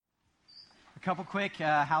couple quick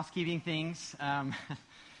housekeeping things.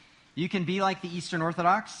 You can be like the Eastern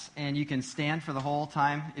Orthodox, and you can stand for the whole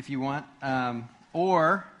time if you want,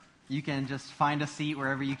 or you can just find a seat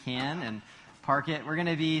wherever you can and park it. We're going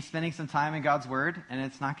to be spending some time in God's Word, and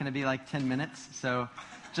it's not going to be like 10 minutes, so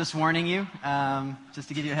just warning you, just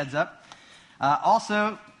to give you a heads up.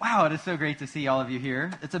 Also, wow, it is so great to see all of you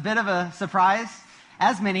here. It's a bit of a surprise,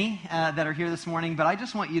 as many that are here this morning, but I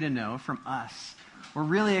just want you to know from us, we're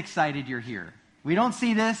really excited you're here. We don't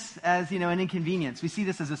see this as, an inconvenience. We see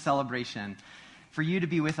this as a celebration for you to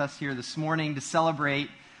be with us here this morning to celebrate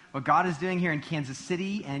what God is doing here in Kansas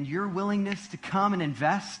City and your willingness to come and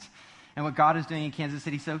invest in what God is doing in Kansas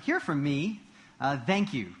City. So hear from me.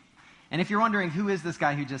 Thank you. And if you're wondering, who is this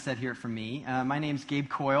guy who just said hear it from me? My name's Gabe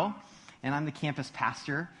Coyle, and I'm the campus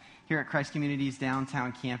pastor here at Christ Community's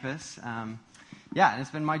downtown campus. And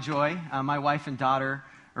it's been my joy. My wife and daughter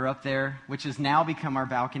are up there, which has now become our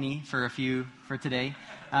balcony for today.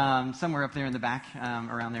 Somewhere up there in the back,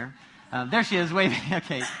 around there. There she is, waving.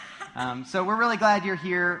 Okay. So we're really glad you're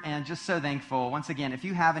here and just so thankful. Once again, if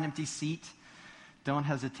you have an empty seat, don't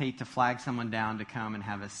hesitate to flag someone down to come and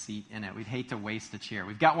have a seat in it. We'd hate to waste a chair.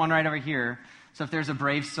 We've got one right over here. So if there's a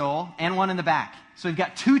brave soul, and one in the back. So we've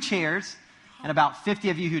got 2 chairs and about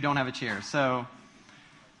 50 of you who don't have a chair. So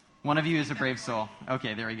one of you is a brave soul.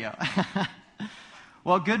 Okay, there we go.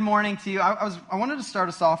 Well, good morning to you. I wanted to start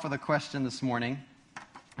us off with a question this morning,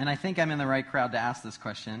 and I think I'm in the right crowd to ask this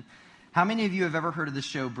question. How many of you have ever heard of the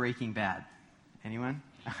show Breaking Bad? Anyone?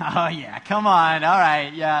 Oh, yeah, come on. All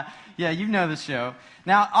right, yeah, you know the show.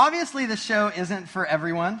 Now, obviously, the show isn't for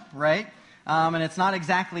everyone, right? And it's not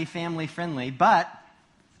exactly family-friendly, but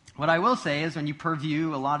what I will say is when you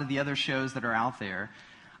purview a lot of the other shows that are out there,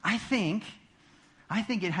 I think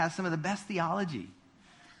it has some of the best theology.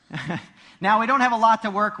 Now, we don't have a lot to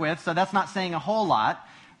work with, so that's not saying a whole lot.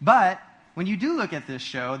 But when you do look at this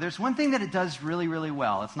show, there's one thing that it does really, really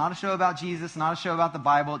well. It's not a show about Jesus, not a show about the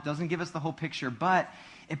Bible. It doesn't give us the whole picture, but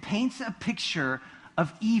it paints a picture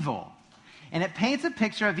of evil. And it paints a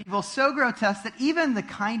picture of evil so grotesque that even the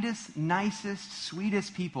kindest, nicest,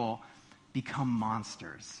 sweetest people become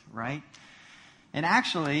monsters, right? And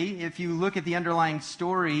actually, if you look at the underlying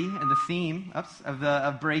story and the theme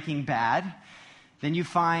of Breaking Bad, then you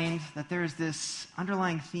find that there's this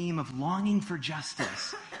underlying theme of longing for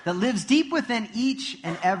justice that lives deep within each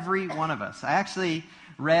and every one of us. I actually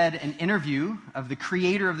read an interview of the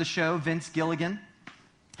creator of the show, Vince Gilligan,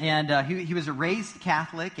 and he was a raised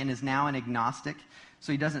Catholic and is now an agnostic,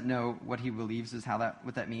 so he doesn't know what he believes is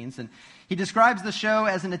what that means. And he describes the show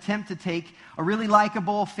as an attempt to take a really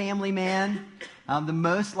likable family man, the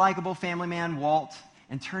most likable family man, Walt,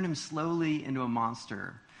 and turn him slowly into a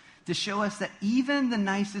monster. To show us that even the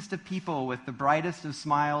nicest of people with the brightest of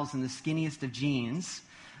smiles and the skinniest of jeans,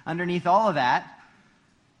 underneath all of that,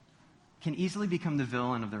 can easily become the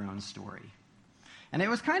villain of their own story. And it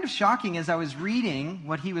was kind of shocking as I was reading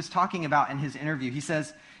what he was talking about in his interview. He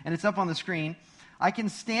says, and it's up on the screen, "I can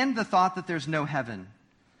stand the thought that there's no heaven,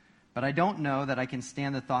 but I don't know that I can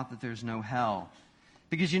stand the thought that there's no hell.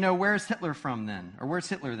 Because, where's Hitler from then? Or where's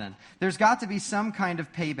Hitler then? There's got to be some kind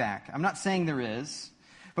of payback. I'm not saying there is,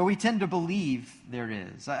 but we tend to believe there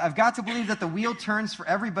is. I've got to believe that the wheel turns for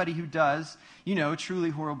everybody who does, truly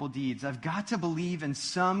horrible deeds. I've got to believe in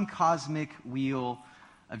some cosmic wheel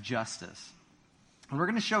of justice." And we're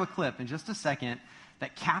going to show a clip in just a second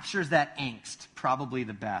that captures that angst probably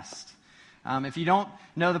the best. If you don't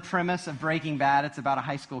know the premise of Breaking Bad, it's about a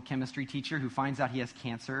high school chemistry teacher who finds out he has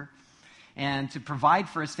cancer. And to provide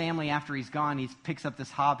for his family after he's gone, he picks up this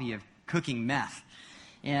hobby of cooking meth.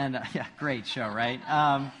 And, great show, right?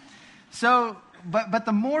 But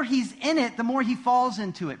the more he's in it, the more he falls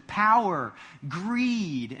into it. Power,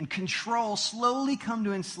 greed, and control slowly come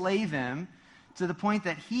to enslave him to the point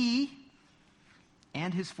that he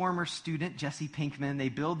and his former student, Jesse Pinkman, they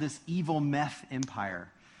build this evil meth empire.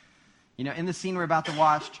 In the scene we're about to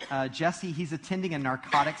watch, Jesse, he's attending a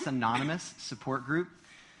Narcotics Anonymous support group,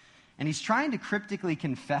 and he's trying to cryptically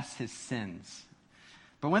confess his sins.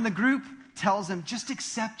 But when the group tells him, "Just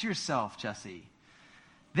accept yourself, Jesse,"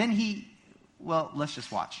 then let's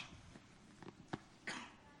just watch.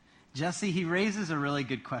 Jesse, he raises a really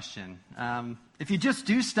good question. If you just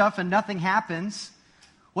do stuff and nothing happens,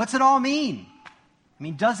 what's it all mean?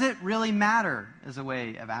 Does it really matter, is a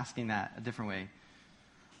way of asking that a different way.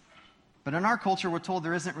 But in our culture, we're told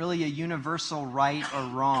there isn't really a universal right or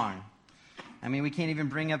wrong. We can't even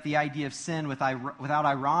bring up the idea of sin without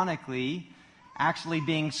ironically actually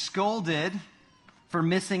being scolded for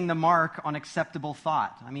missing the mark on acceptable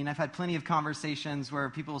thought. I've had plenty of conversations where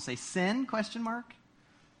people will say, "Sin, ?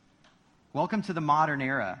 Welcome to the modern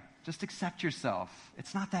era. Just accept yourself.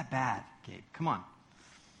 It's not that bad, Gabe. Come on.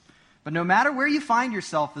 But no matter where you find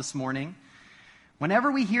yourself this morning,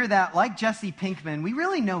 whenever we hear that, like Jesse Pinkman, we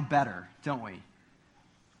really know better, don't we?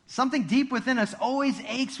 Something deep within us always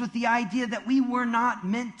aches with the idea that we were not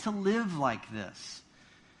meant to live like this.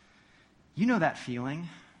 You know that feeling.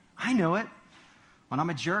 I know it. When I'm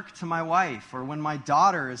a jerk to my wife, or when my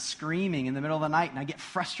daughter is screaming in the middle of the night and I get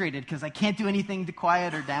frustrated because I can't do anything to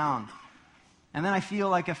quiet her down. And then I feel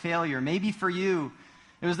like a failure. Maybe for you,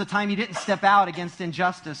 it was the time you didn't step out against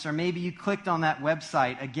injustice, or maybe you clicked on that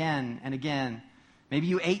website again and again. Maybe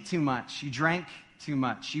you ate too much, you drank too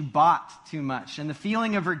much, you bought too much. And the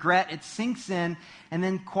feeling of regret, it sinks in, and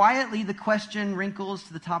then quietly the question wrinkles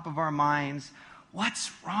to the top of our minds,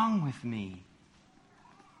 what's wrong with me?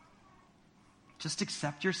 Just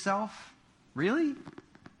accept yourself? Really?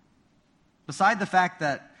 Beside the fact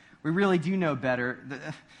that we really do know better,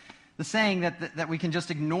 the saying that we can just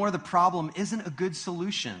ignore the problem isn't a good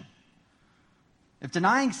solution. If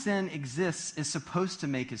denying sin exists is supposed to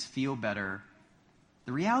make us feel better,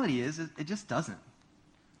 the reality is it just doesn't.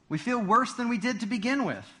 We feel worse than we did to begin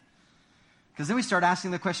with. Because then we start asking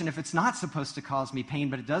the question, if it's not supposed to cause me pain,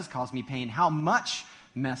 but it does cause me pain, how much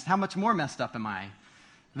more messed up am I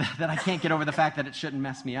that I can't get over the fact that it shouldn't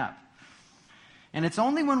mess me up? And it's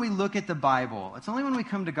only when we look at the Bible, it's only when we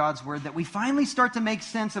come to God's Word that we finally start to make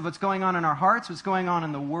sense of what's going on in our hearts, what's going on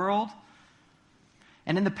in the world.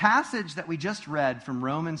 And in the passage that we just read from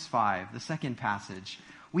Romans 5, the second passage,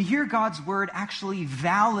 we hear God's Word actually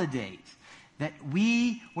validate that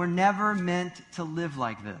we were never meant to live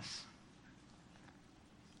like this.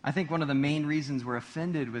 I think one of the main reasons we're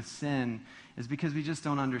offended with sin is because we just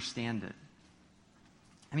don't understand it.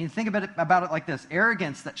 I mean, think about it like this.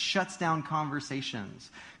 Arrogance that shuts down conversations.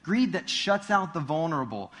 Greed that shuts out the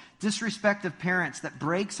vulnerable. Disrespect of parents that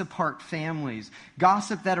breaks apart families.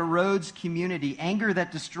 Gossip that erodes community. Anger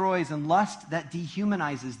that destroys. And lust that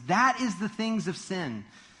dehumanizes. That is the things of sin.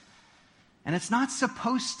 And it's not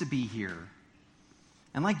supposed to be here.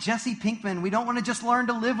 And like Jesse Pinkman, we don't want to just learn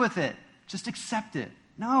to live with it. Just accept it.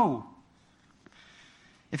 No.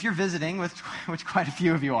 If you're visiting, which quite a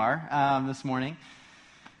few of you are this morning,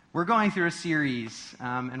 we're going through a series,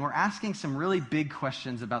 and we're asking some really big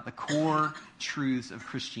questions about the core truths of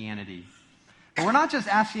Christianity. But we're not just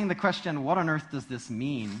asking the question, what on earth does this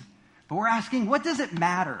mean? But we're asking, what does it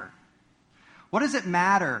matter? What does it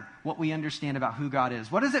matter what we understand about who God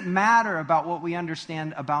is? What does it matter about what we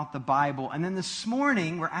understand about the Bible? And then this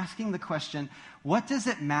morning, we're asking the question, what does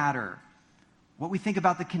it matter what we think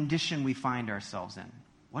about the condition we find ourselves in?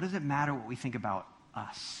 What does it matter what we think about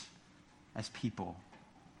us as people?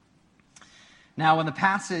 Now, when the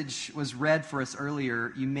passage was read for us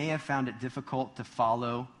earlier, you may have found it difficult to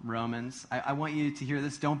follow Romans. I want you to hear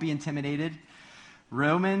this. Don't be intimidated.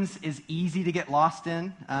 Romans is easy to get lost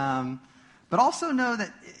in. But also know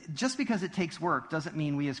that just because it takes work doesn't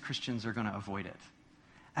mean we as Christians are going to avoid it.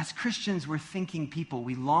 As Christians, we're thinking people.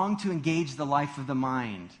 We long to engage the life of the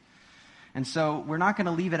mind. And so we're not going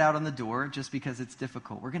to leave it out on the door just because it's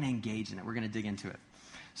difficult. We're going to engage in it. We're going to dig into it.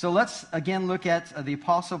 So let's again look at the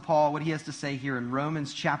Apostle Paul, what he has to say here in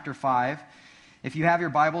Romans chapter 5. If you have your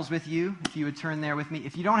Bibles with you, if you would turn there with me.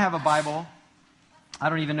 If you don't have a Bible, I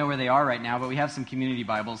don't even know where they are right now, but we have some community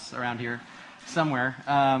Bibles around here somewhere.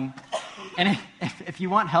 And if you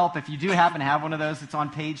want help, if you do happen to have one of those, it's on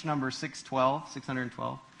page number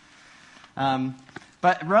 612.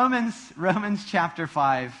 But Romans chapter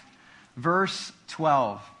 5, verse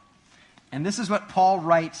 12. And this is what Paul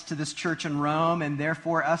writes to this church in Rome, and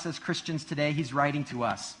therefore us as Christians today, he's writing to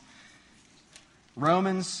us.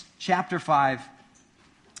 Romans chapter 5,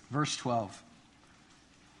 verse 12.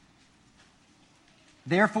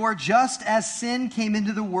 Therefore, just as sin came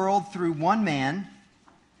into the world through one man,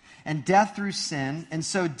 and death through sin, and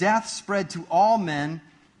so death spread to all men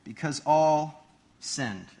because all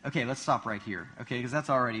sinned. Okay, let's stop right here, okay, because that's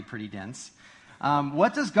already pretty dense.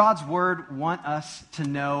 What does God's Word want us to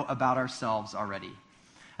know about ourselves already?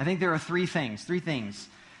 I think there are three things.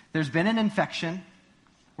 There's been an infection.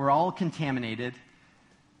 We're all contaminated.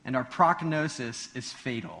 And our prognosis is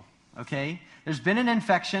fatal. Okay? There's been an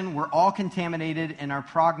infection. We're all contaminated. And our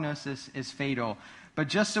prognosis is fatal. But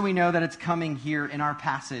just so we know that it's coming here in our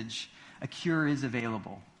passage, a cure is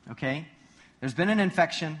available. Okay? There's been an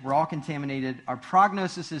infection. We're all contaminated. Our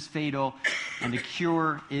prognosis is fatal. And a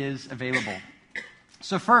cure is available.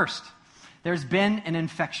 So first, there's been an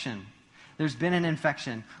infection.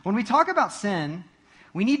 When we talk about sin,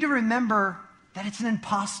 we need to remember that it's an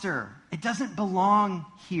imposter. It doesn't belong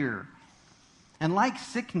here. And like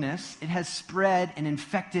sickness, it has spread and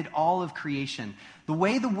infected all of creation. The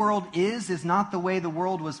way the world is not the way the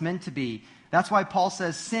world was meant to be. That's why Paul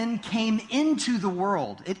says sin came into the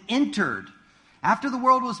world. It entered. After the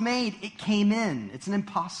world was made, it came in. It's an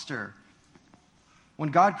imposter. When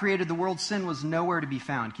God created the world, sin was nowhere to be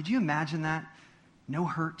found. Could you imagine that? No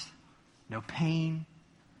hurt, no pain,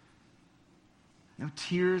 no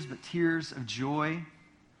tears, but tears of joy.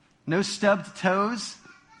 No stubbed toes,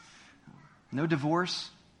 no divorce.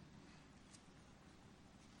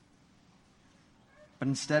 But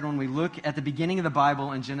instead, when we look at the beginning of the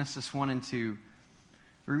Bible in Genesis 1 and 2,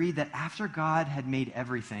 we read that after God had made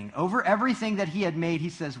everything, over everything that he had made, he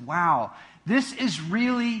says, wow, this is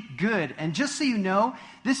really good. And just so you know,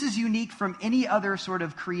 this is unique from any other sort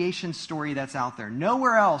of creation story that's out there.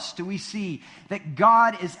 Nowhere else do we see that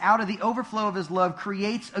God is out of the overflow of his love,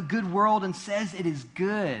 creates a good world and says it is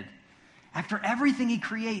good. After everything he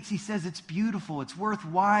creates, he says it's beautiful, it's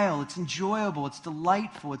worthwhile, it's enjoyable, it's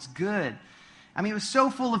delightful, it's good. I mean, it was so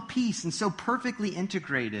full of peace and so perfectly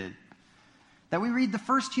integrated that we read the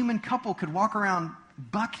first human couple could walk around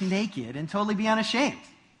buck naked and totally be unashamed.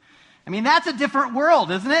 I mean, that's a different world,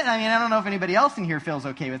 isn't it? I mean, I don't know if anybody else in here feels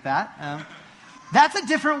okay with that. That's a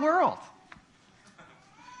different world.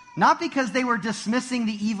 Not because they were dismissing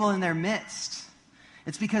the evil in their midst.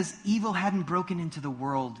 It's because evil hadn't broken into the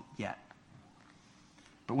world yet.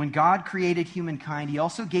 But when God created humankind, he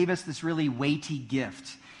also gave us this really weighty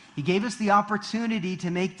gift. He gave us the opportunity to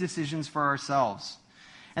make decisions for ourselves.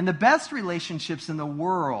 And the best relationships in the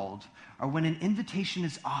world are when an invitation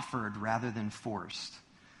is offered rather than forced.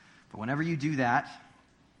 But whenever you do that,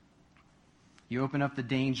 you open up the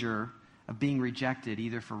danger of being rejected,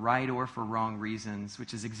 either for right or for wrong reasons,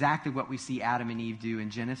 which is exactly what we see Adam and Eve do in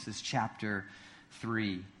Genesis chapter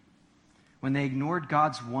 3. When they ignored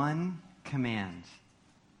God's one command,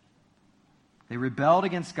 they rebelled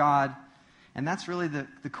against God, and that's really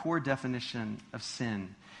the core definition of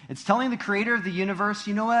sin. It's telling the creator of the universe,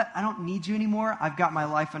 you know what? I don't need you anymore. I've got my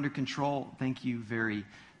life under control. Thank you very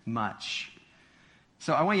much.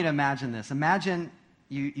 So I want you to imagine this. Imagine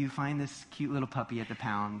you find this cute little puppy at the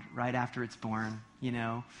pound right after it's born, you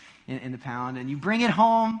know, in the pound. And you bring it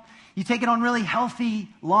home. You take it on really healthy,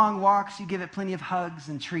 long walks. You give it plenty of hugs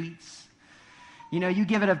and treats. You know, you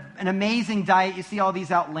give it an amazing diet. You see all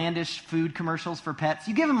these outlandish food commercials for pets.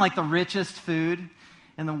 You give them like the richest food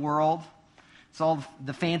in the world. It's all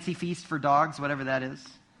the fancy feast for dogs, whatever that is.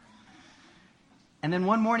 And then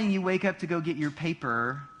one morning you wake up to go get your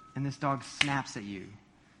paper, and this dog snaps at you.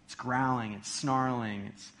 It's growling, it's snarling,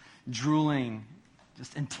 it's drooling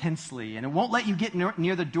just intensely, and it won't let you get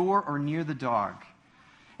near the door or near the dog.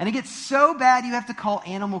 And it gets so bad you have to call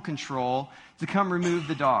animal control to come remove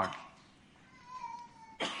the dog.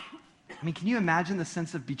 I mean, can you imagine the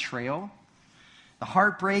sense of betrayal, the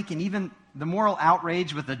heartbreak, and even the moral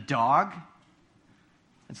outrage with a dog?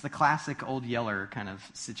 It's the classic old yeller kind of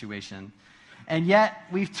situation. And yet,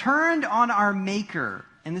 we've turned on our Maker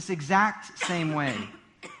in this exact same way.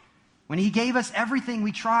 When he gave us everything,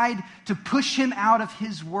 we tried to push him out of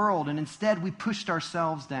his world, and instead we pushed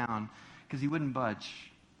ourselves down because he wouldn't budge.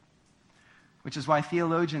 Which is why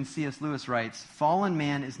theologian C.S. Lewis writes, fallen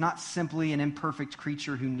man is not simply an imperfect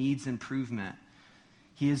creature who needs improvement.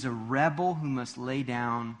 He is a rebel who must lay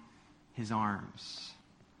down his arms.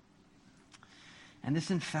 And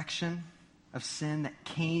this infection of sin that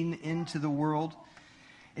came into the world,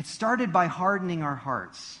 it started by hardening our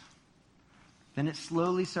hearts. Then it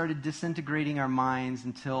slowly started disintegrating our minds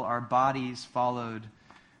until our bodies followed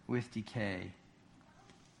with decay.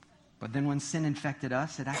 But then when sin infected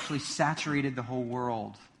us, it actually saturated the whole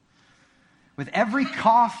world. With every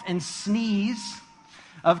cough and sneeze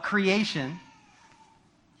of creation,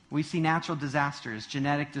 we see natural disasters,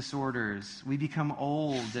 genetic disorders. We become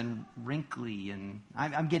old and wrinkly, and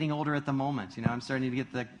I'm getting older at the moment. You know, I'm starting to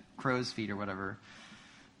get the crow's feet or whatever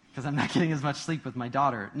because I'm not getting as much sleep with my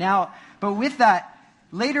daughter. Now, but with that,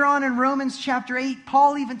 later on in Romans chapter 8,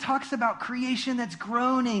 Paul even talks about creation that's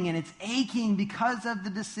groaning and it's aching because of the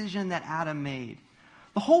decision that Adam made.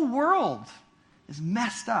 The whole world is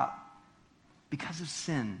messed up because of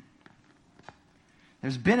sin.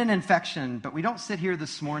 There's been an infection, but we don't sit here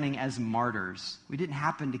this morning as martyrs. We didn't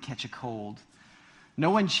happen to catch a cold. No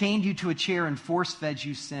one chained you to a chair and force-fed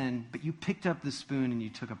you sin, but you picked up the spoon and you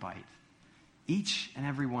took a bite. Each and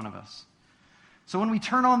every one of us. So when we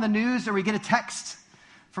turn on the news or we get a text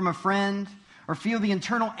from a friend or feel the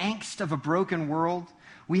internal angst of a broken world,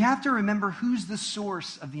 we have to remember who's the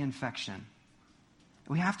source of the infection.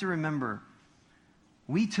 We have to remember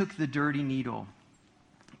we took the dirty needle,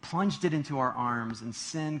 plunged it into our arms, and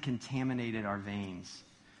sin contaminated our veins.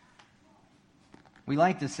 We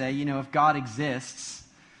like to say, if God exists,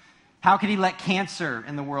 how could he let cancer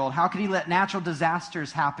in the world? How could he let natural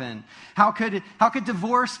disasters happen? How could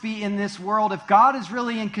divorce be in this world if God is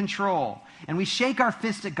really in control? And we shake our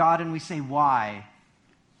fist at God and we say, why?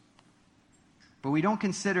 But we don't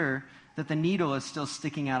consider that the needle is still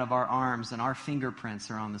sticking out of our arms and our fingerprints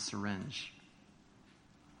are on the syringe.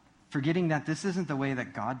 Forgetting that this isn't the way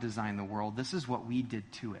that God designed the world. This is what we did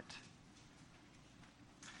to it.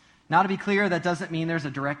 Now, to be clear, that doesn't mean there's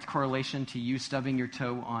a direct correlation to you stubbing your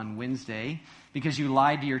toe on Wednesday because you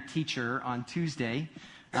lied to your teacher on Tuesday.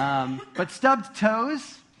 But stubbed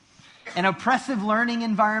toes and oppressive learning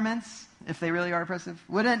environments, if they really are oppressive,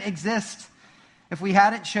 wouldn't exist if we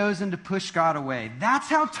hadn't chosen to push God away. That's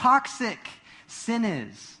how toxic sin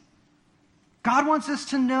is. God wants us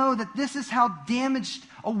to know that this is how damaged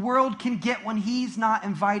a world can get when he's not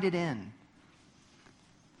invited in.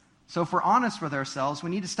 So if we're honest with ourselves, we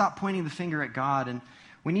need to stop pointing the finger at God, and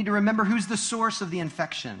we need to remember who's the source of the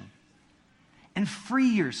infection. And free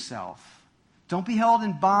yourself. Don't be held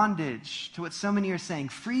in bondage to what so many are saying.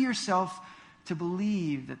 Free yourself to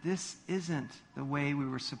believe that this isn't the way we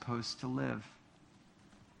were supposed to live.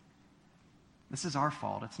 This is our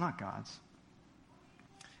fault. It's not God's.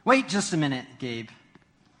 Wait just a minute, Gabe.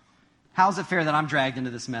 How's it fair that I'm dragged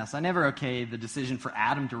into this mess? I never okayed the decision for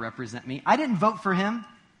Adam to represent me. I didn't vote for him.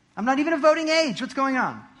 I'm not even of voting age. What's going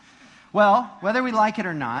on? Well, whether we like it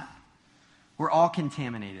or not, we're all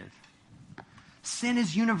contaminated. Sin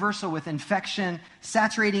is universal, with infection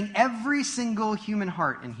saturating every single human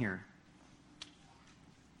heart in here.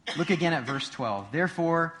 Look again at verse 12.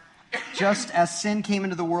 Therefore, just as sin came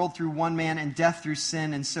into the world through one man and death through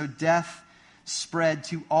sin, and so death spread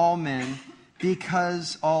to all men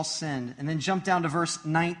because all sinned. And then jump down to verse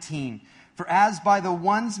 19. For as by the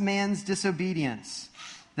one man's disobedience,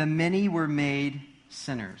 the many were made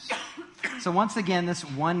sinners. So once again, this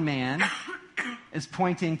one man is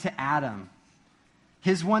pointing to Adam.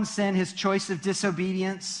 His one sin, his choice of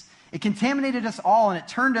disobedience, it contaminated us all, and it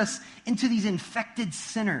turned us into these infected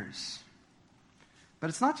sinners. But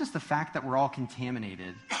it's not just the fact that we're all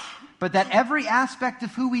contaminated, but that every aspect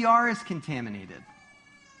of who we are is contaminated.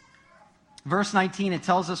 Verse 19, it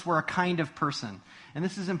tells us we're a kind of person. And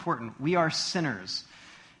this is important. We are sinners.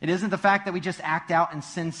 It isn't the fact that we just act out in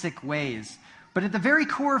sin-sick ways. But at the very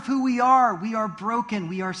core of who we are broken.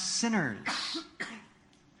 We are sinners.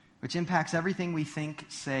 Which impacts everything we think,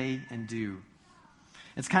 say, and do.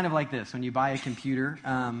 It's kind of like this. When you buy a computer,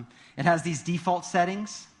 it has these default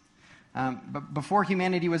settings. But before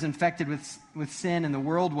humanity was infected with sin and the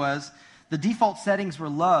world was, the default settings were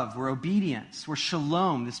love, were obedience, were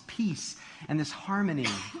shalom, this peace and this harmony.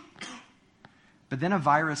 But then a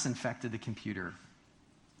virus infected the computer.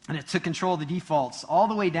 And it took control of the defaults all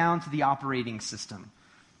the way down to the operating system.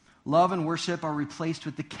 Love and worship are replaced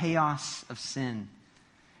with the chaos of sin.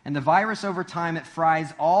 And the virus, over time, it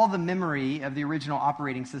fries all the memory of the original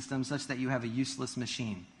operating system such that you have a useless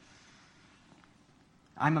machine.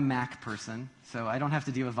 I'm a Mac person, so I don't have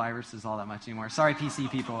to deal with viruses all that much anymore. Sorry, PC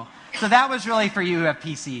people. So that was really for you who have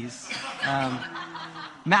PCs.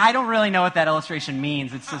 I don't really know what that illustration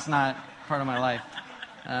means. It's just not part of my life.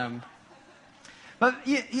 But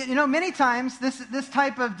many times this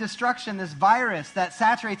type of destruction, this virus that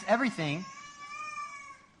saturates everything,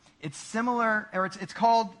 it's similar, or it's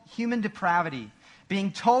called human depravity.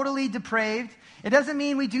 Being totally depraved. It doesn't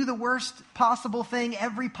mean we do the worst possible thing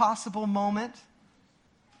every possible moment.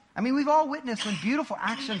 I mean, we've all witnessed when beautiful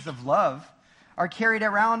actions of love are carried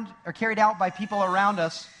out by people around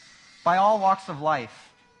us by all walks of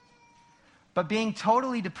life. But being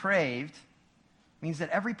totally depraved means that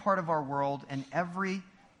every part of our world and every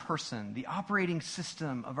person, the operating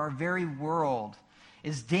system of our very world,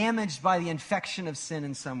 is damaged by the infection of sin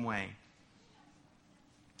in some way.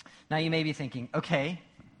 Now you may be thinking, okay,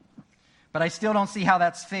 but I still don't see how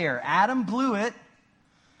that's fair. Adam blew it,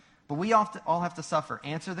 but we all have to suffer.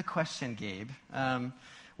 Answer the question, Gabe.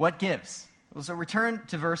 What gives? Well, so return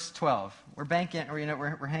to verse 12. We're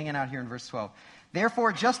hanging out here in verse 12.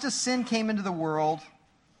 Therefore, just as sin came into the world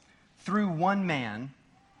through one man,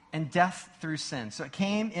 and death through sin. So it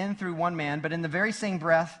came in through one man, but in the very same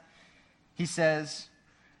breath, he says,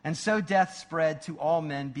 and so death spread to all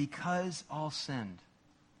men because all sinned.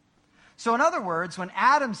 So in other words, when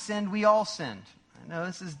Adam sinned, we all sinned. I know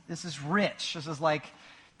this is rich. This is like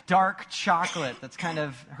dark chocolate that's kind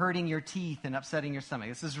of hurting your teeth and upsetting your stomach.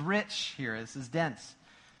 This is rich here. This is dense.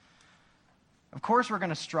 Of course, we're going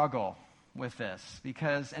to struggle with this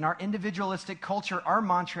because in our individualistic culture, our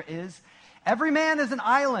mantra is every man is an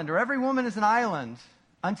island or every woman is an island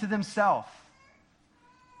unto themselves,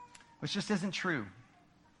 which just isn't true.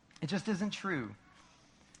 It just isn't true.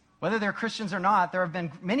 Whether they're Christians or not, there have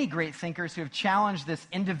been many great thinkers who have challenged this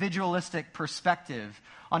individualistic perspective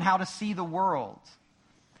on how to see the world.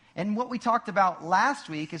 And what we talked about last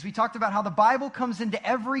week is we talked about how the Bible comes into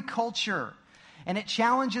every culture, and it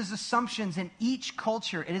challenges assumptions in each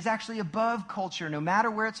culture. It is actually above culture, no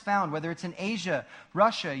matter where it's found, whether it's in Asia,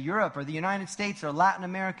 Russia, Europe, or the United States, or Latin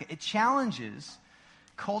America. It challenges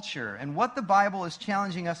culture. And what the Bible is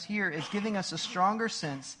challenging us here is giving us a stronger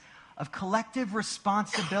sense of collective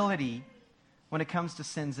responsibility when it comes to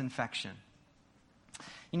sin's infection.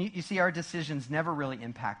 You see, our decisions never really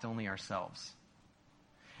impact only ourselves.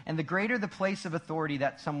 And the greater the place of authority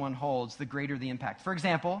that someone holds, the greater the impact. For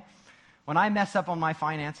example, when I mess up on my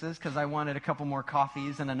finances because I wanted a couple more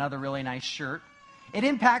coffees and another really nice shirt, it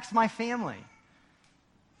impacts my family.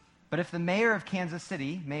 But if the mayor of Kansas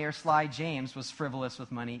City, Mayor Sly James, was frivolous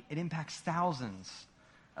with money, it impacts thousands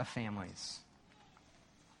of families.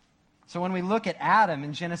 So when we look at Adam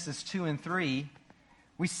in Genesis 2 and 3,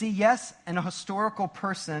 we see, yes, an historical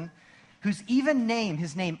person whose even name,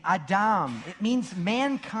 his name, Adam, it means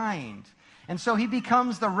mankind. And so he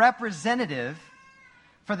becomes the representative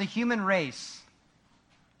for the human race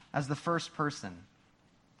as the first person.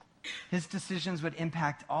 His decisions would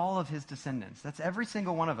impact all of his descendants. That's every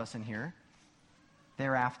single one of us in here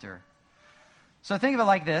thereafter. So think of it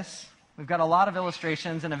like this. We've got a lot of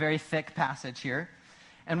illustrations and a very thick passage here.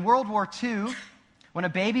 In World War II, when a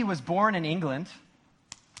baby was born in England,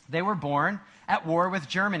 they were born at war with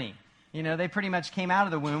Germany. You know, they pretty much came out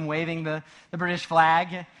of the womb waving the British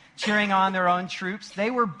flag, cheering on their own troops.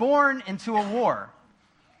 They were born into a war.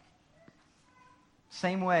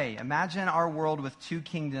 Same way, imagine our world with two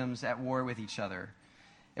kingdoms at war with each other.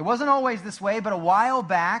 It wasn't always this way, but a while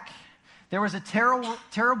back, there was a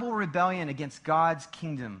terrible rebellion against God's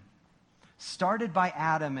kingdom, started by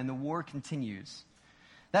Adam, and the war continues.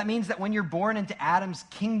 That means that when you're born into Adam's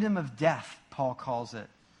kingdom of death, Paul calls it,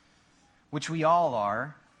 which we all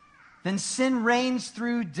are, then sin reigns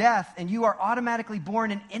through death, and you are automatically born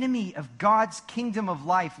an enemy of God's kingdom of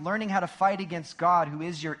life, learning how to fight against God, who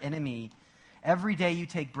is your enemy. Every day you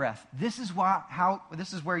take breath. This is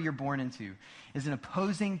where you're born into, is an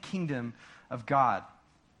opposing kingdom of God.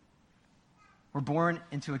 We're born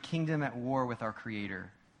into a kingdom at war with our Creator.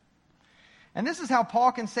 And this is how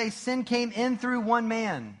Paul can say sin came in through one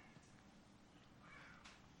man.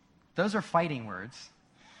 Those are fighting words.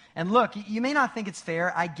 And look, you may not think it's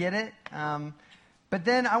fair. I get it. But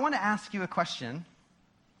then I want to ask you a question.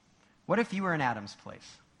 What if you were in Adam's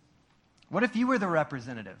place? What if you were the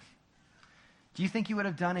representative? Do you think you would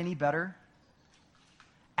have done any better?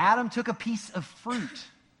 Adam took a piece of fruit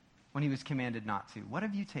when he was commanded not to. What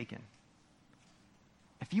have you taken?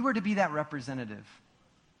 If you were to be that representative,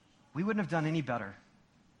 we wouldn't have done any better.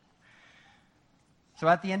 So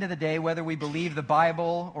at the end of the day, whether we believe the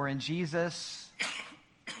Bible or in Jesus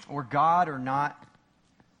or God or not,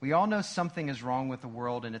 we all know something is wrong with the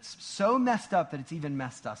world, and it's so messed up that it's even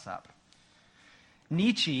messed us up.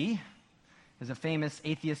 Nietzsche is a famous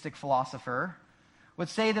atheistic philosopher, would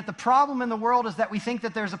say that the problem in the world is that we think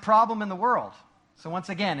that there's a problem in the world. So once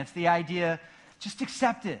again, it's the idea, just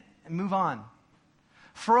accept it and move on.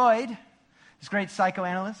 Freud, this great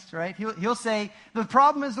psychoanalyst, right? He'll say, the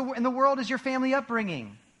problem in the world is your family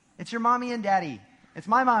upbringing. It's your mommy and daddy. It's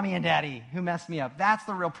my mommy and daddy who messed me up. That's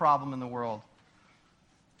the real problem in the world.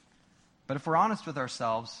 But if we're honest with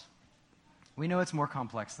ourselves, we know it's more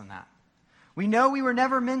complex than that. We know we were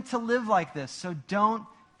never meant to live like this, so don't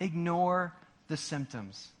ignore the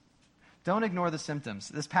symptoms. Don't ignore the symptoms.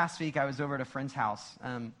 This past week, I was over at a friend's house,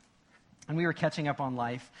 and we were catching up on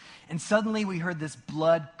life, and suddenly we heard this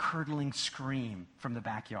blood-curdling scream from the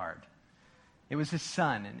backyard. It was his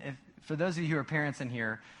son, and for those of you who are parents in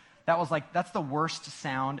here, that's the worst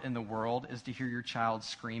sound in the world, is to hear your child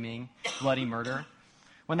screaming bloody murder.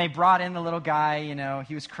 When they brought in the little guy,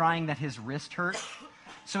 he was crying that his wrist hurt.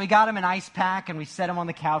 So we got him an ice pack, and we set him on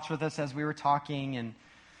the couch with us as we were talking, and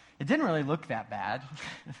it didn't really look that bad.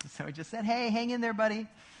 So we just said, hey, hang in there, buddy.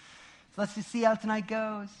 Let's just see how tonight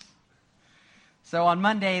goes. So on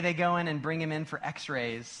Monday, they go in and bring him in for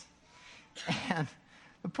x-rays. And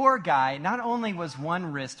the poor guy, not only was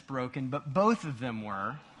one wrist broken, but both of them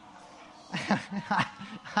were.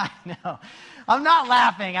 I know. I'm not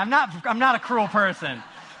laughing. I'm not a cruel person.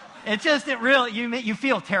 You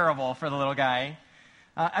feel terrible for the little guy.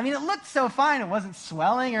 It looked so fine. It wasn't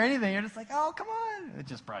swelling or anything. You're just like, oh, come on. It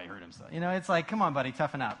just probably hurt himself. It's like, come on, buddy,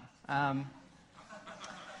 toughen up.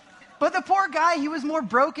 But the poor guy, he was more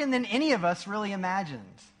broken than any of us really imagined.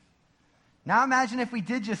 Now imagine if we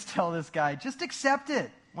did just tell this guy, just accept it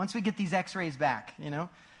once we get these x-rays back,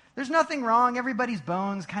 There's nothing wrong. Everybody's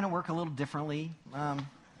bones kind of work a little differently.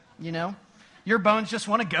 you know? Your bones just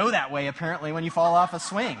want to go that way, apparently, when you fall off a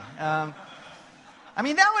swing. I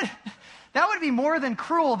mean, that would be more than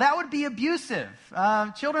cruel. That would be abusive.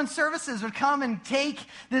 Children's services would come and take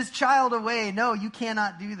this child away. No, you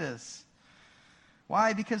cannot do this.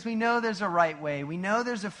 Why? Because we know there's a right way. We know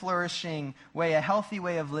there's a flourishing way, a healthy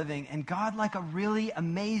way of living. And God, like a really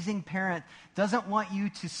amazing parent, doesn't want you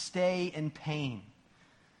to stay in pain.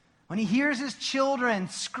 When he hears his children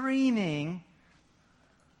screaming,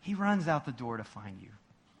 he runs out the door to find you.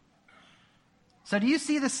 So do you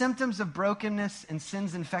see the symptoms of brokenness and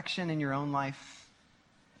sin's infection in your own life?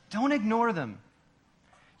 Don't ignore them.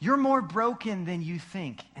 You're more broken than you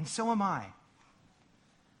think, and so am I.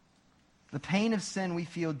 The pain of sin we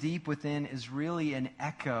feel deep within is really an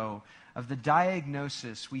echo of the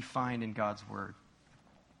diagnosis we find in God's Word.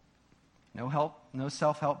 No help, no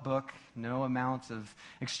self-help book, no amount of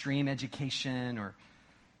extreme education,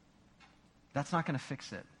 that's not going to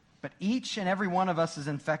fix it. But each and every one of us is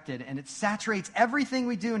infected, and it saturates everything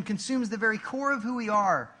we do and consumes the very core of who we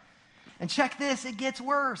are. And check this, it gets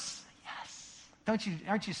worse. Yes.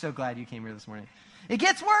 Aren't you so glad you came here this morning? It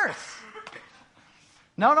gets worse.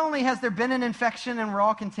 Not only has there been an infection and we're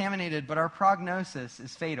all contaminated, but our prognosis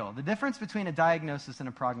is fatal. The difference between a diagnosis and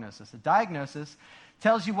a prognosis. A diagnosis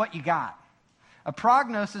tells you what you got. A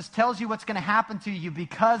prognosis tells you what's going to happen to you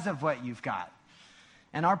because of what you've got.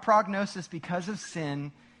 And our prognosis because of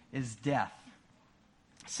sin is death.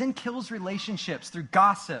 Sin kills relationships through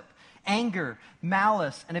gossip, anger,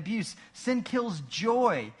 malice, and abuse. Sin kills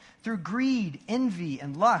joy through greed, envy,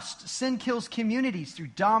 and lust. Sin kills communities through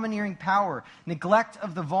domineering power, neglect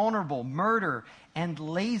of the vulnerable, murder, and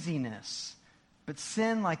laziness. But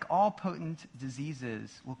sin, like all potent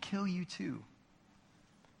diseases, will kill you too,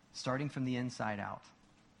 starting from the inside out.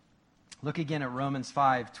 Look again at Romans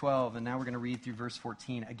 5:12, and now we're going to read through verse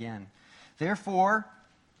 14 again. Therefore,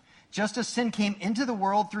 just as sin came into the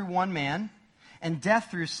world through one man, and death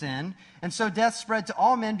through sin, and so death spread to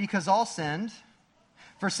all men because all sinned.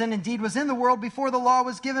 For sin indeed was in the world before the law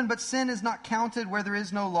was given, but sin is not counted where there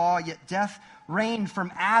is no law, yet death reigned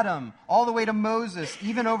from Adam all the way to Moses,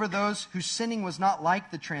 even over those whose sinning was not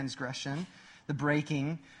like the transgression, the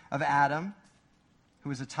breaking of Adam,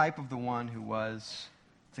 who is a type of the one who was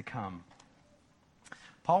to come.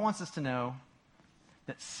 Paul wants us to know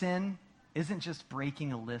that sin isn't just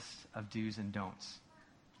breaking a list of do's and don'ts.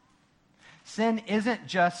 Sin isn't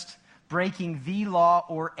just breaking the law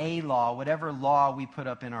or a law, whatever law we put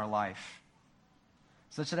up in our life.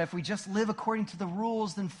 Such that if we just live according to the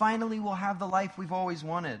rules, then finally we'll have the life we've always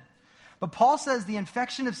wanted. But Paul says the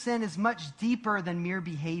infection of sin is much deeper than mere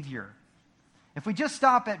behavior. If we just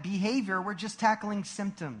stop at behavior, we're just tackling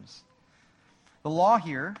symptoms. The law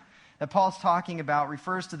here that Paul's talking about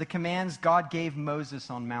refers to the commands God gave Moses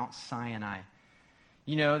on Mount Sinai.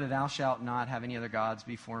 You know that thou shalt not have any other gods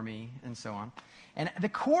before me, and so on. And the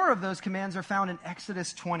core of those commands are found in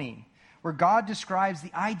Exodus 20, where God describes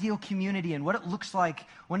the ideal community and what it looks like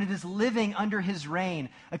when it is living under his reign.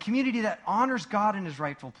 A community that honors God in his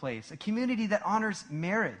rightful place. A community that honors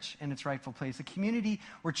marriage in its rightful place. A community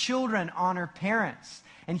where children honor parents.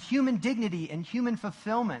 And human dignity and human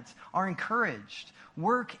fulfillment are encouraged.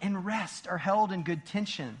 Work and rest are held in good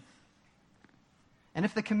tension. And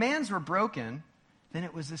if the commands were broken, then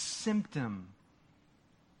it was a symptom.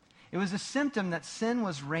 It was a symptom that sin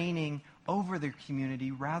was reigning over the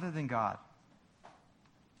community rather than God.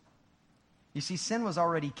 You see, sin was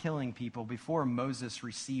already killing people before Moses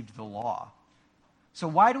received the law. So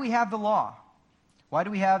why do we have the law? Why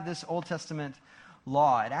do we have this Old Testament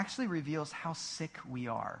law? It actually reveals how sick we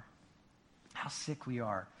are. How sick we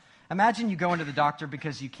are. Imagine you go into the doctor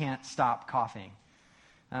because you can't stop coughing.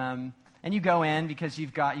 And you go in because you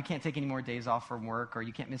can't take any more days off from work, or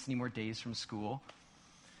you can't miss any more days from school.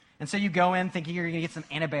 And so you go in thinking you're going to get some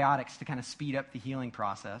antibiotics to kind of speed up the healing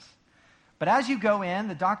process. But as you go in,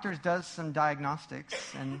 the doctor does some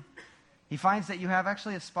diagnostics, and he finds that you have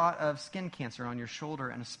actually a spot of skin cancer on your shoulder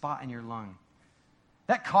and a spot in your lung.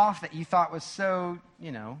 That cough that you thought was so,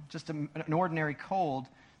 just an ordinary cold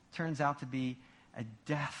turns out to be a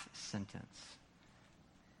death sentence.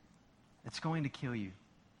 It's going to kill you.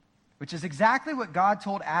 Which is exactly what God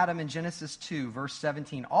told Adam in Genesis 2, verse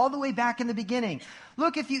 17, all the way back in the beginning.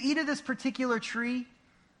 Look, if you eat of this particular tree,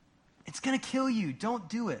 it's going to kill you. Don't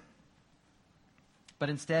do it. But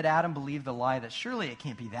instead, Adam believed the lie that surely it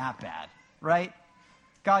can't be that bad, right?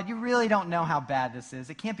 God, you really don't know how bad this is.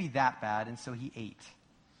 It can't be that bad. And so he ate.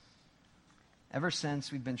 Ever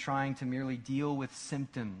since, we've been trying to merely deal with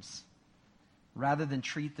symptoms rather than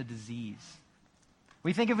treat the disease.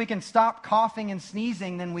 We think if we can stop coughing and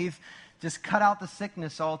sneezing, then we've just cut out the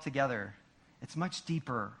sickness altogether. It's much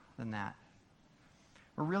deeper. than that.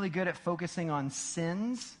 We're really good at focusing on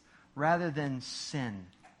sins rather than sin.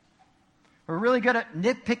 We're really good at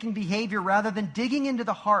nitpicking behavior rather than digging into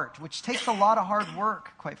the heart, which takes a lot of hard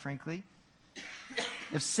work, quite frankly.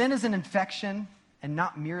 If sin is an infection and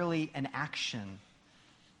not merely an action,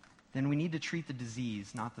 then we need to treat the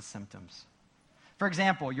disease, not the symptoms. For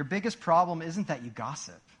example, your biggest problem isn't that you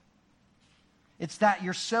gossip. It's that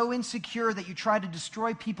you're so insecure that you try to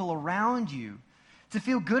destroy people around you to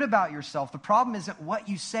feel good about yourself. The problem isn't what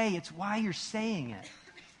you say, it's why you're saying it.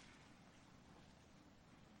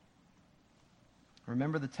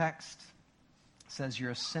 Remember, the text says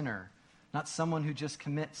you're a sinner, not someone who just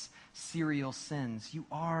commits serial sins. You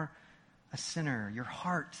are a sinner. Your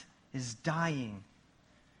heart is dying.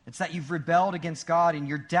 It's that you've rebelled against God and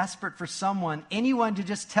you're desperate for anyone to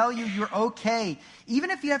just tell you you're okay, even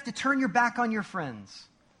if you have to turn your back on your friends.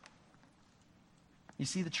 You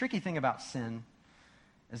see, the tricky thing about sin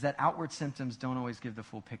is that outward symptoms don't always give the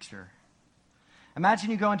full picture.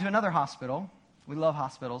 Imagine you go into another hospital. We love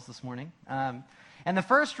hospitals this morning. And the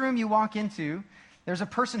first room you walk into, there's a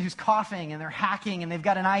person who's coughing and they're hacking and they've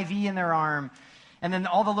got an IV in their arm. And then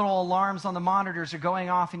all the little alarms on the monitors are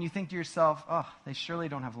going off and you think to yourself, oh, they surely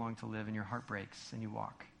don't have long to live, and your heart breaks and you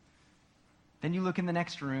walk. Then you look in the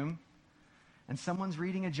next room and someone's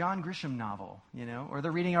reading a John Grisham novel, or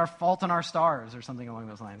they're reading Fault in Our Stars or something along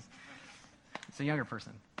those lines. It's a younger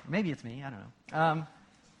person. Or maybe it's me, I don't know.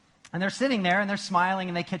 And they're sitting there and they're smiling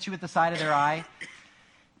and they catch you at the side of their eye.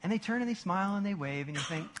 And they turn and they smile and they wave and you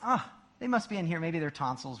think, they must be in here. Maybe their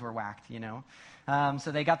tonsils were whacked,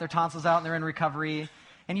 So they got their tonsils out and they're in recovery.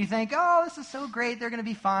 And you think, oh, this is so great. They're going to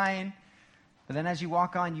be fine. But then as you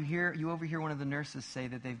walk on, you overhear one of the nurses say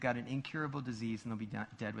that they've got an incurable disease and they'll be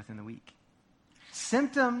dead within the week.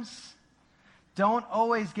 Symptoms don't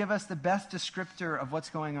always give us the best descriptor of what's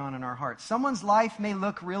going on in our hearts. Someone's life may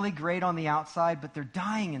look really great on the outside, but they're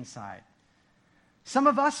dying inside. Some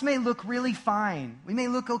of us may look really fine. We may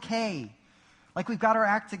look okay, like we've got our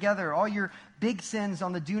act together. All your big sins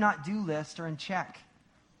on the do not do list are in check.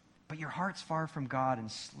 But your heart's far from God and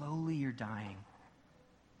slowly you're dying.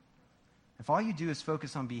 If all you do is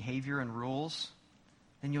focus on behavior and rules,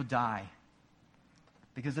 then you'll die.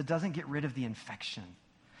 Because it doesn't get rid of the infection.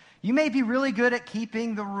 You may be really good at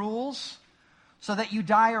keeping the rules so that you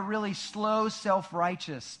die a really slow,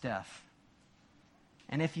 self-righteous death.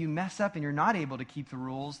 And if you mess up and you're not able to keep the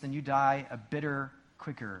rules, then you die a bitter,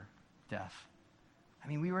 quicker death. I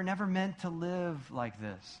mean, we were never meant to live like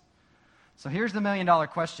this. So here's the million-dollar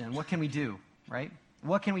question. What can we do, right?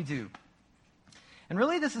 What can we do? And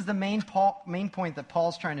really, this is the main point that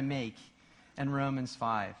Paul's trying to make in Romans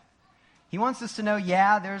 5. He wants us to know,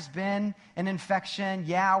 there's been an infection.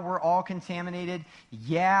 We're all contaminated.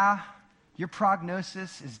 Your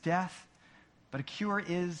prognosis is death. But a cure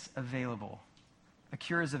is available. A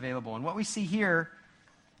cure is available. And what we see here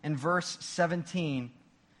in verse 17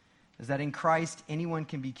 is that in Christ, anyone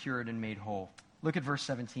can be cured and made whole. Look at verse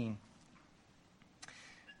 17.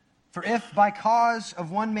 For if by cause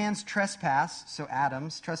of one man's trespass, so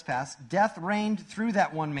Adam's trespass, death reigned through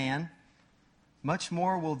that one man, much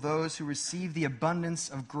more will those who receive the abundance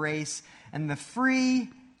of grace and the free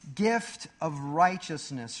gift of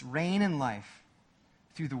righteousness reign in life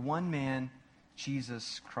through the one man,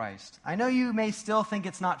 Jesus Christ. I know you may still think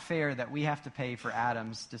it's not fair that we have to pay for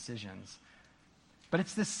Adam's decisions, but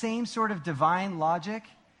it's the same sort of divine logic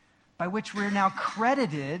by which we're now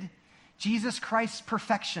credited Jesus Christ's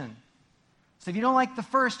perfection. So if you don't like the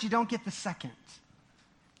first, you don't get the second.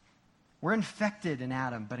 We're infected in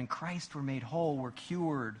Adam, but in Christ we're made whole, we're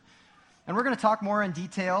cured. And we're going to talk more in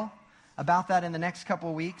detail about that in the next couple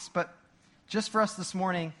of weeks, but just for us this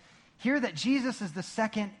morning, hear that Jesus is the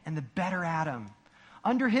second and the better Adam.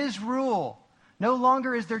 Under his rule, no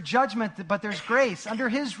longer is there judgment, but there's grace. Under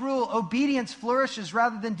his rule, obedience flourishes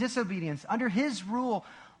rather than disobedience. Under his rule,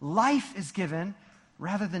 life is given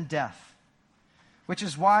rather than death. Which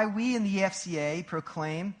is why we in the EFCA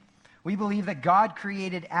proclaim, we believe that God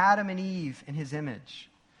created Adam and Eve in his image.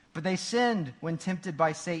 But they sinned when tempted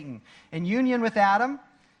by Satan. In union with Adam,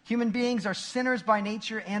 human beings are sinners by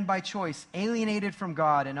nature and by choice, alienated from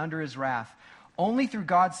God and under his wrath. Only through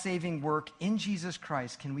God's saving work in Jesus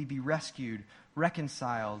Christ can we be rescued,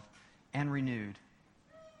 reconciled, and renewed.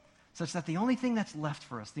 Such that the only thing that's left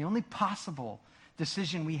for us, the only possible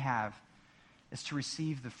decision we have, is to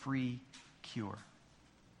receive the free cure.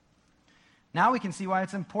 Now we can see why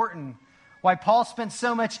it's important, why Paul spent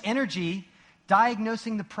so much energy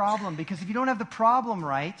diagnosing the problem. Because if you don't have the problem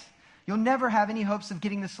right, you'll never have any hopes of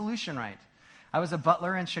getting the solution right. I was a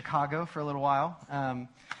butler in Chicago for a little while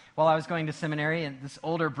I was going to seminary, and this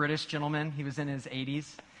older British gentleman, he was in his 80s,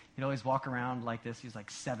 He'd always walk around like this. He was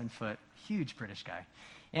like 7 foot, huge British guy.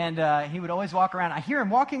 And he would always walk around. I hear him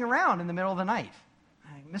walking around in the middle of the night.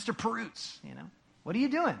 Mr. Perutz, what are you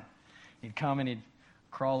doing? He'd come and he'd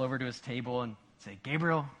crawl over to his table and say,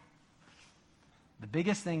 Gabriel, the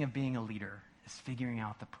biggest thing of being a leader is figuring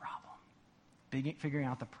out the problem. Figuring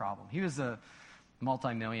out the problem. He was a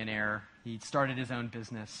multimillionaire. He started his own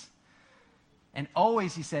business. And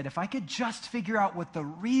always he said, if I could just figure out what the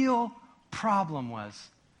real problem was,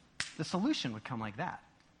 the solution would come like that.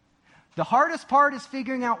 The hardest part is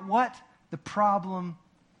figuring out what the problem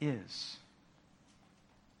is.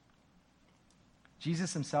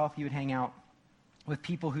 Jesus himself, he would hang out with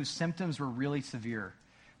people whose symptoms were really severe.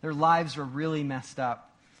 Their lives were really messed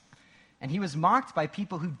up. And he was mocked by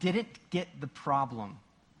people who didn't get the problem.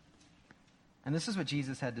 And this is what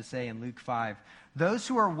Jesus had to say in Luke 5. Those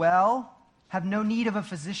who are well have no need of a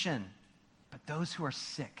physician, but those who are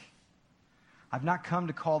sick. I've not come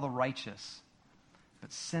to call the righteous,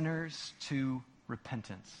 but sinners to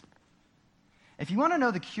repentance. If you want to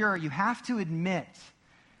know the cure, you have to admit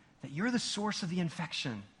that you're the source of the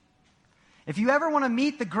infection. If you ever want to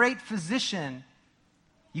meet the great physician,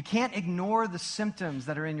 you can't ignore the symptoms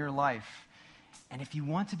that are in your life. And if you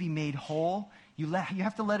want to be made whole, you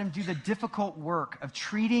have to let him do the difficult work of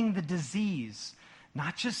treating the disease,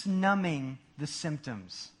 not just numbing the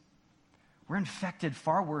symptoms. We're infected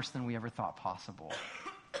far worse than we ever thought possible.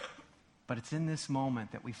 But it's in this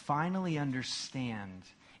moment that we finally understand,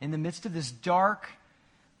 in the midst of this dark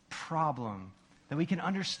problem, that we can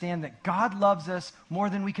understand that God loves us more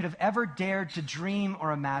than we could have ever dared to dream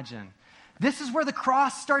or imagine. This is where the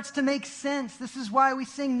cross starts to make sense. This is why we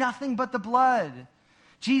sing nothing but the blood.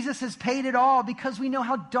 Jesus has paid it all because we know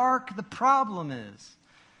how dark the problem is.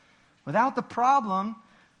 Without the problem,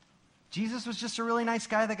 Jesus was just a really nice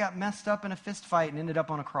guy that got messed up in a fist fight and ended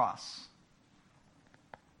up on a cross.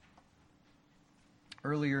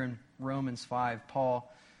 Earlier in Romans 5,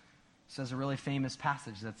 Paul says a really famous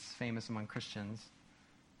passage that's famous among Christians.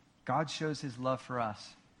 God shows his love for us,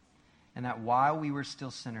 and that while we were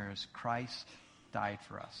still sinners, Christ died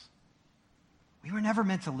for us. We were never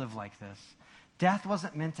meant to live like this. Death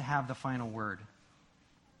wasn't meant to have the final word.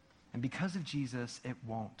 And because of Jesus, it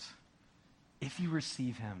won't. If you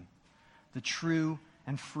receive him, the true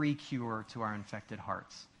and free cure to our infected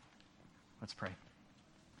hearts. Let's pray.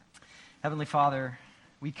 Heavenly Father,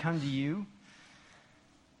 we come to you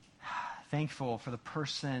thankful for the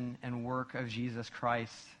person and work of Jesus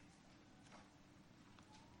Christ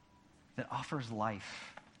that offers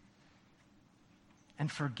life and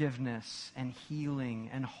forgiveness and healing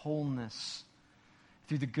and wholeness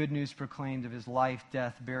through the good news proclaimed of his life,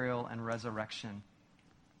 death, burial, and resurrection.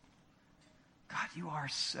 God, you are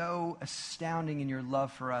so astounding in your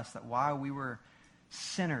love for us that while we were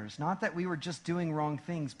sinners, not that we were just doing wrong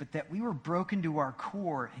things, but that we were broken to our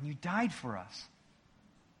core and you died for us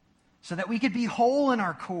so that we could be whole in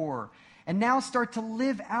our core and now start to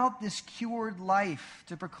live out this cured life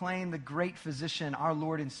to proclaim the great physician, our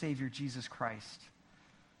Lord and Savior, Jesus Christ.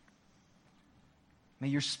 May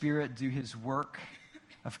your Spirit do his work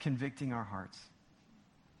of convicting our hearts.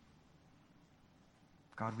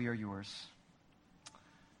 God, we are yours.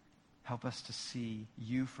 Help us to see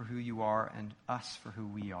you for who you are and us for who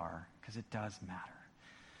we are, because it does matter.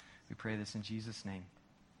 We pray this in Jesus' name.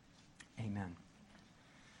 Amen.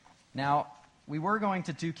 Now, we were going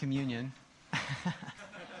to do communion,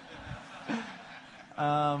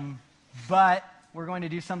 but we're going to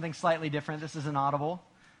do something slightly different. This is an audible.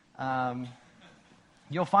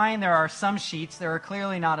 You'll find there are some sheets. There are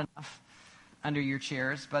clearly not enough under your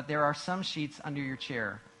chairs, but there are some sheets under your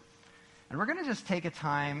chair. And we're going to just take a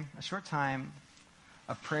short time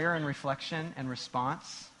of prayer and reflection and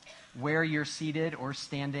response where you're seated or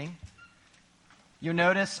standing. You'll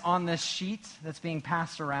notice on this sheet that's being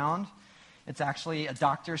passed around, it's actually a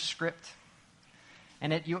doctor's script.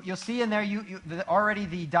 And you'll see in there already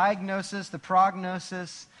the diagnosis, the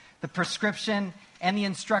prognosis, the prescription, and the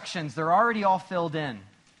instructions. They're already all filled in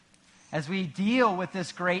as we deal with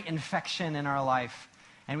this great infection in our life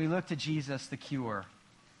and we look to Jesus, the cure.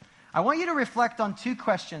 I want you to reflect on two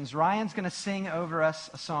questions. Ryan's going to sing over us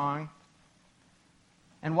a song.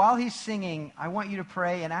 And while he's singing, I want you to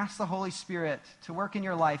pray and ask the Holy Spirit to work in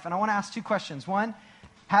your life. And I want to ask two questions. One,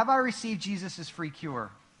 have I received Jesus as free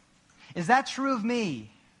cure? Is that true of me?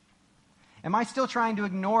 Am I still trying to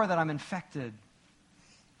ignore that I'm infected?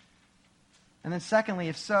 And then secondly,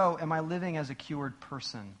 if so, am I living as a cured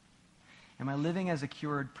person? Am I living as a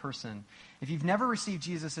cured person? If you've never received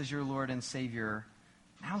Jesus as your Lord and Savior,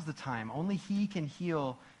 now's the time. Only he can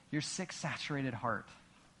heal your sick, saturated heart.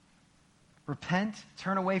 Repent,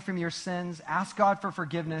 turn away from your sins, ask God for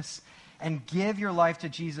forgiveness, and give your life to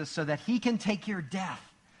Jesus so that he can take your death.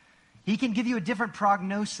 He can give you a different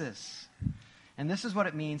prognosis. And this is what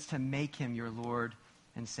it means to make him your Lord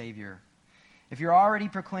and Savior. If you're already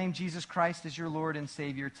proclaimed Jesus Christ as your Lord and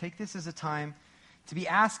Savior, take this as a time to be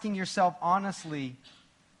asking yourself honestly,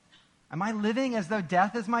 am I living as though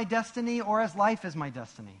death is my destiny or as life is my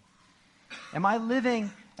destiny? Am I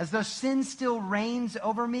living as though sin still reigns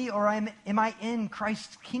over me, or am I in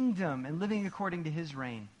Christ's kingdom and living according to his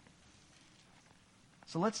reign?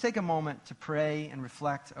 So let's take a moment to pray and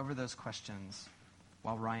reflect over those questions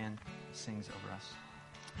while Ryan sings over us.